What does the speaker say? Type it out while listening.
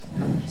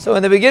So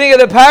in the beginning of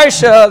the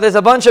parsha, there's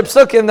a bunch of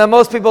psukim that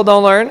most people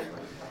don't learn.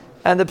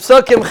 And the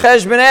psukim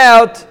cheshbon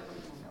out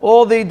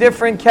all the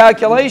different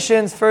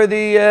calculations for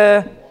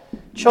the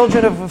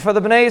children for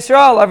the Bnei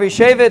Yisrael, every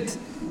shevet,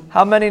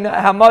 how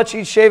much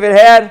each shevet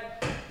had.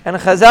 And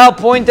Chazal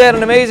point out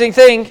an amazing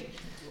thing,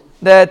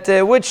 that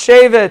which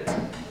shevet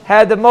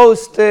had the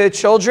most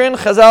children.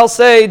 Chazal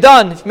say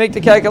Dan. If you make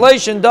the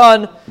calculation,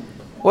 Dan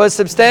was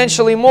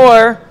substantially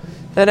more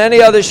than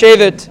any other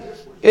shevet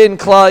in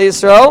Klal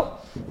Yisrael.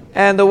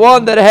 And the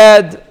one that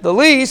had the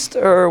least,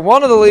 or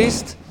one of the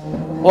least,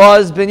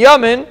 was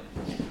Binyamin,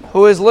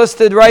 who is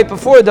listed right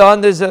before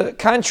Dan. There's a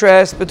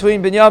contrast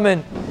between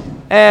Binyamin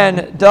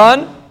and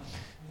Dan.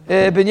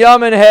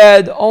 Binyamin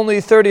had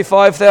only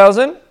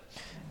 35,000,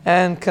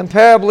 and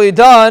comparably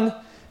Dan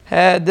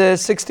had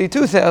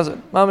 62,000.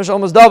 Mamish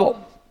almost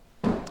double.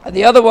 And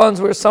the other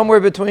ones were somewhere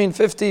between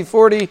 50,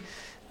 40,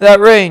 that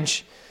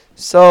range.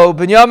 So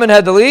Binyamin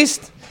had the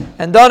least,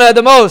 and Dan had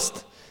the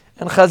most.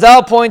 And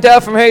Chazal point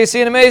out from here, you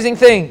see an amazing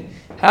thing.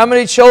 How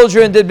many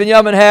children did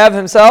Binyamin have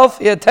himself?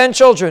 He had 10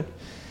 children.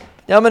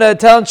 Binyamin had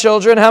 10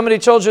 children. How many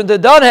children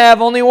did Dan have?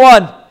 Only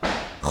one.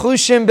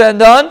 Chushim ben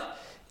Dan.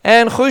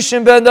 And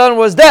Chushim ben Dan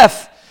was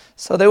deaf.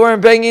 So they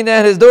weren't banging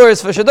at his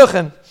doors for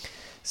shidduchim.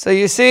 So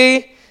you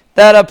see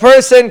that a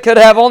person could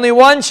have only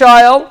one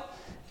child,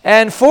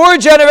 and 4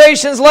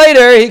 generations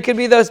later, he could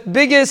be the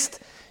biggest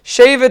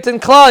shevet in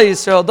Klal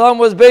Yisrael. Dan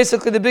was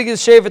basically the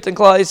biggest shevet in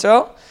Klal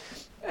Yisrael.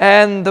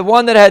 And the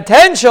one that had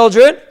 10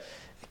 children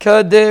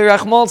could,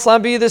 Rachmon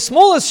Islam, be the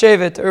smallest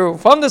shevet, or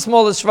from the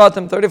smallest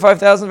shvatim,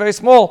 35,000, very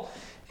small,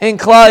 in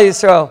Klal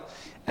Yisrael.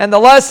 And the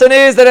lesson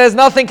is that it has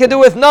nothing to do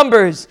with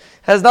numbers,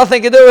 has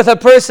nothing to do with a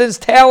person's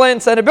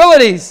talents and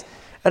abilities.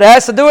 It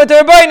has to do with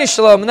their Rebbeinu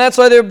Shalom, and that's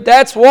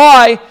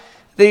why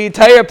the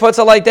Torah puts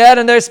it like that,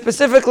 and they're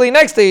specifically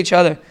next to each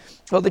other.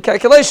 Well, the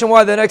calculation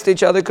why they're next to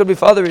each other could be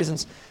for other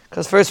reasons,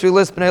 because first we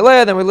list Bnei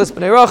Leah, then we list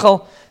Bnei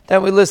Rachel,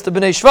 then we list the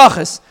Bnei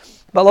Shvachis.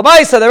 But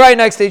Lamaisa, they're right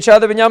next to each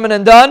other, Binyamin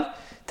and Dan,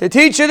 to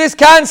teach you this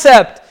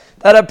concept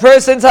that a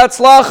person's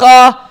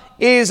hatzlacha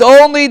is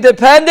only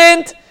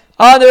dependent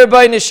on the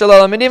Rebbeinu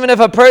Shalom. And even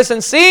if a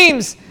person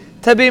seems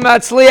to be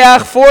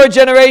matzliach 4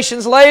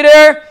 generations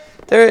later,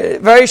 they're a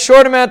very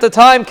short amount of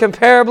time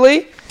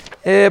comparably,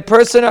 a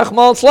person,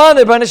 Rachmon Islam,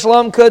 the Rebbeinu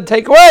Shalom could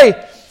take away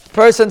a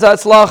person's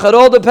hatzlacha. It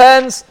all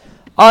depends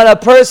on a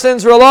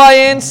person's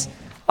reliance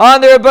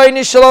on the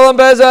Rebbeinu Shalom.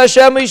 Be'ezras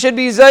Hashem, we should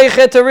be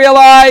zeichet to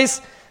realize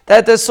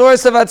that the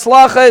source of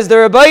Hatzlacha is the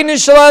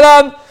Rebbeinu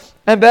Shalom,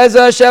 and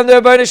Be'ezras Hashem, the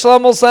Rebbeinu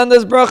Shalom will send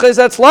us brachas,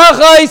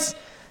 Hatzlachas,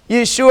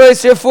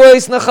 Yeshuas,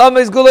 Refuas,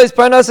 Nechamas, Gulas,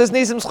 Parnasas,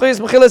 Nisim, Schuyas,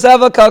 Mechilas,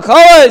 Ava,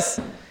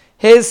 Kalkolas,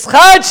 His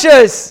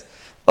Chadshas,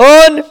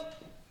 und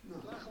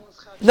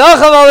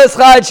Nacham al His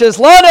Chadshas,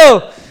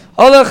 Lano,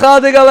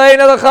 Olachal de Galein,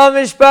 Olachal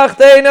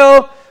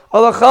Mishpachteinu,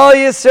 Olachal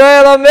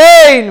Yisrael,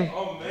 Amen.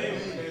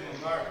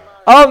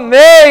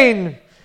 Amen.